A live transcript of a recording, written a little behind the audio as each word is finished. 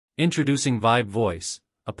Introducing Vibe Voice,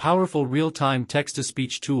 a powerful real-time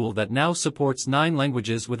text-to-speech tool that now supports 9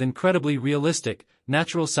 languages with incredibly realistic,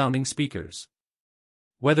 natural-sounding speakers.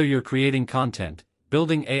 Whether you're creating content,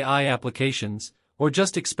 building AI applications, or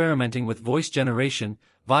just experimenting with voice generation,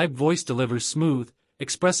 Vibe Voice delivers smooth,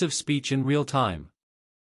 expressive speech in real time.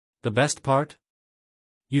 The best part?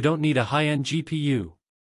 You don't need a high-end GPU.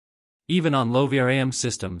 Even on low VRAM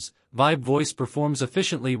systems, Vibe Voice performs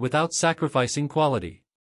efficiently without sacrificing quality.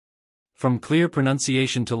 From clear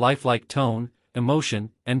pronunciation to lifelike tone,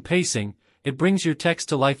 emotion, and pacing, it brings your text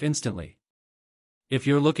to life instantly. If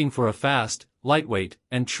you're looking for a fast, lightweight,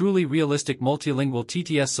 and truly realistic multilingual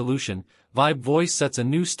TTS solution, Vibe Voice sets a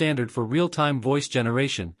new standard for real-time voice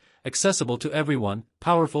generation, accessible to everyone,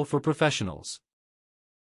 powerful for professionals.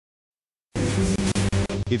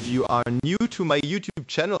 If you are new to my YouTube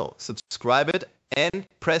channel, subscribe it and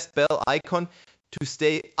press bell icon to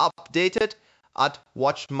stay updated and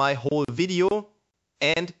watch my whole video,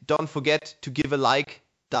 and don't forget to give a like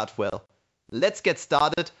that well. Let's get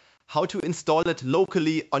started. How to install it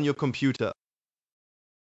locally on your computer.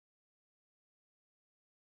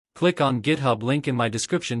 Click on GitHub link in my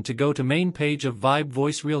description to go to main page of Vibe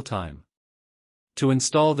Voice Realtime. To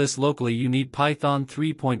install this locally you need Python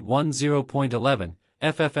 3.10.11,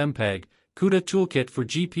 FFmpeg, CUDA toolkit for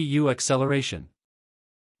GPU acceleration.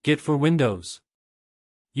 Git for Windows.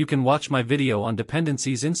 You can watch my video on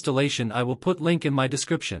dependencies installation. I will put link in my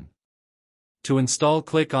description. To install,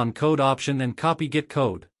 click on code option and copy Git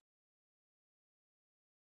code.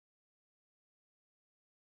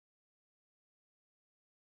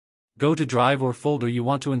 Go to drive or folder you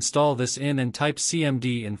want to install this in and type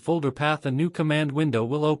cmd in folder path. A new command window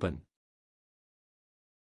will open.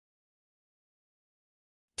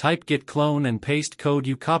 Type git clone and paste code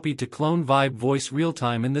you copied to clone Vibe Voice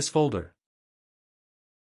Realtime in this folder.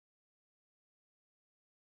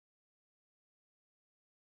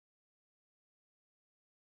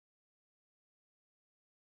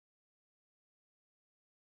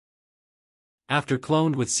 After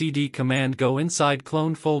cloned with cd command, go inside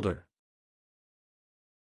clone folder.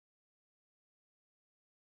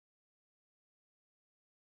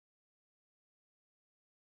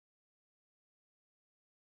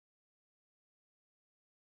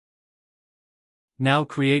 Now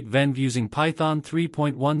create venv using Python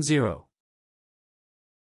 3.10.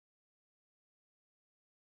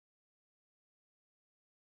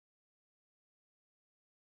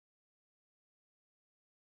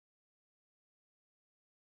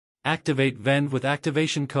 Activate venv with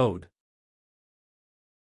activation code.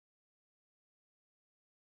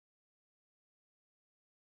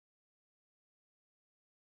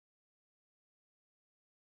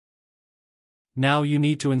 Now you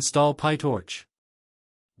need to install PyTorch.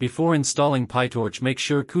 Before installing PyTorch, make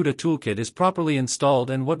sure CUDA toolkit is properly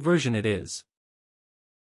installed and what version it is.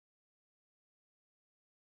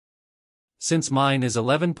 Since mine is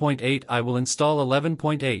 11.8, I will install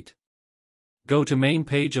 11.8. Go to main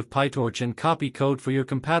page of PyTorch and copy code for your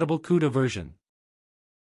compatible CUDA version.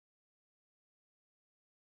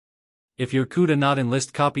 If your CUDA not in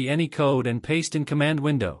list, copy any code and paste in command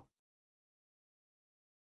window.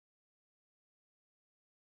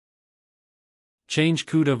 Change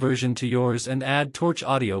CUDA version to yours and add Torch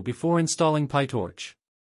audio before installing PyTorch.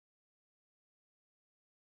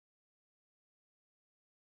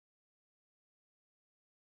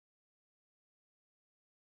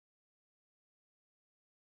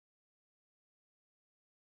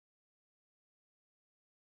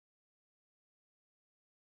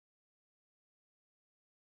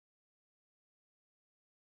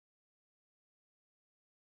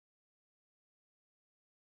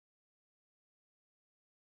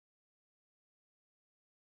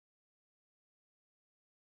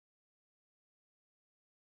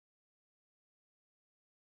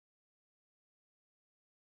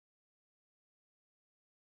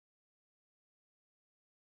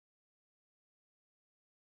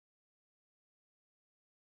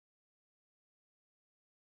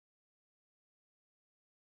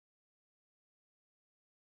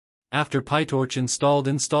 After PyTorch installed,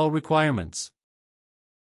 install requirements.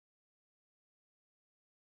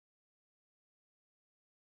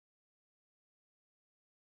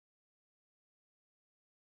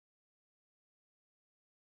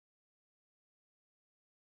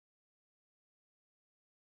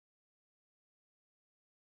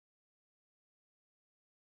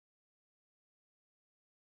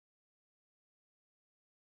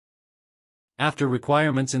 After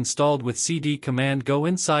requirements installed with cd command, go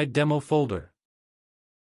inside demo folder.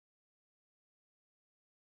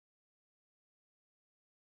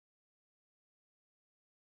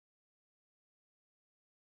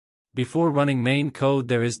 Before running main code,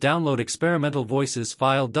 there is download experimental voices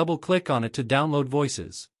file. Double-click on it to download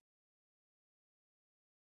voices.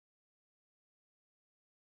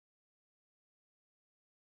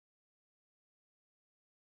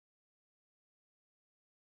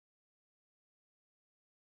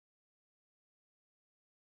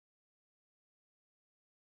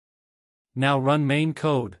 Now run main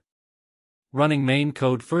code. Running main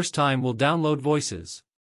code first time will download voices.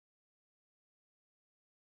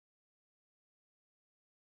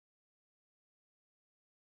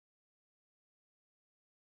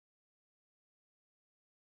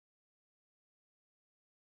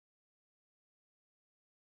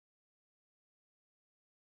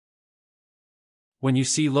 When you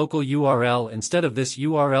see local URL, instead of this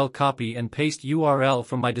URL, copy and paste URL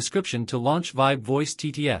from my description to launch Vibe Voice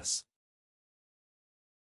TTS.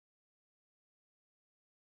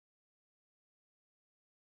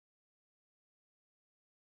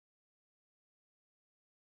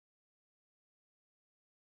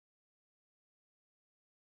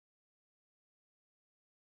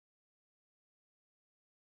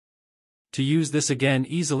 To use this again,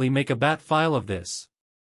 easily make a bat file of this.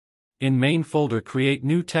 In main folder, create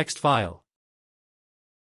new text file.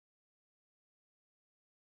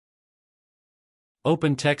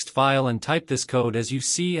 Open text file and type this code as you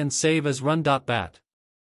see and save as run.bat.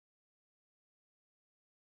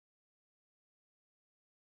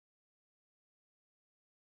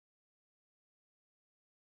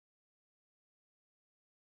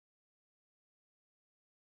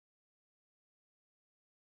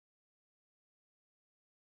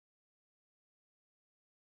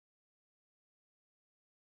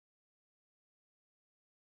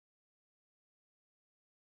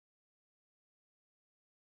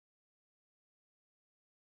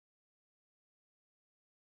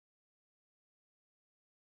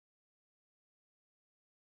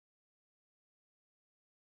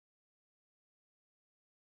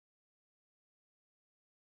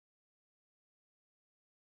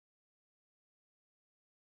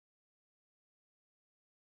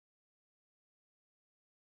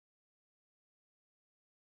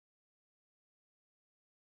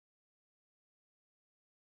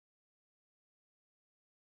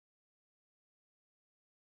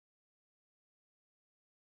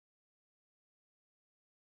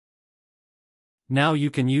 Now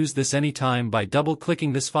you can use this anytime by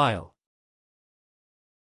double-clicking this file.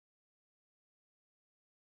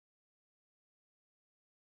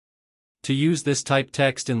 To use this, type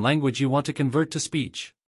text in language you want to convert to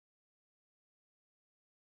speech.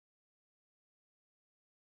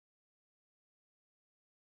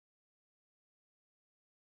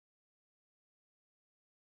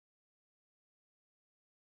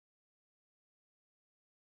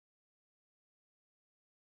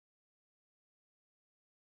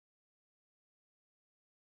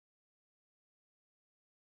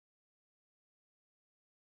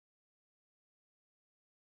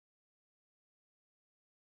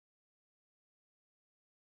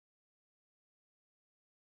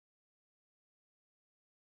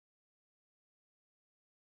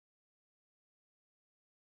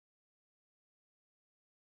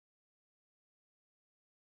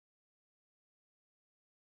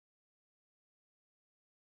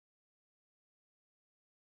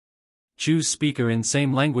 Choose speaker in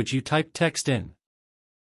same language you type text in.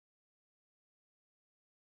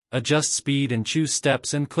 Adjust speed and choose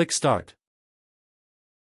steps and click start.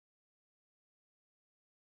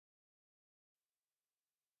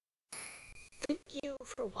 Thank you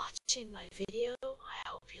for watching my video. I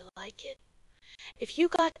hope you like it. If you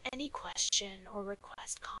got any question or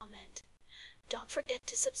request, comment. Don't forget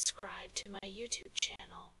to subscribe to my YouTube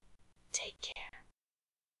channel. Take care.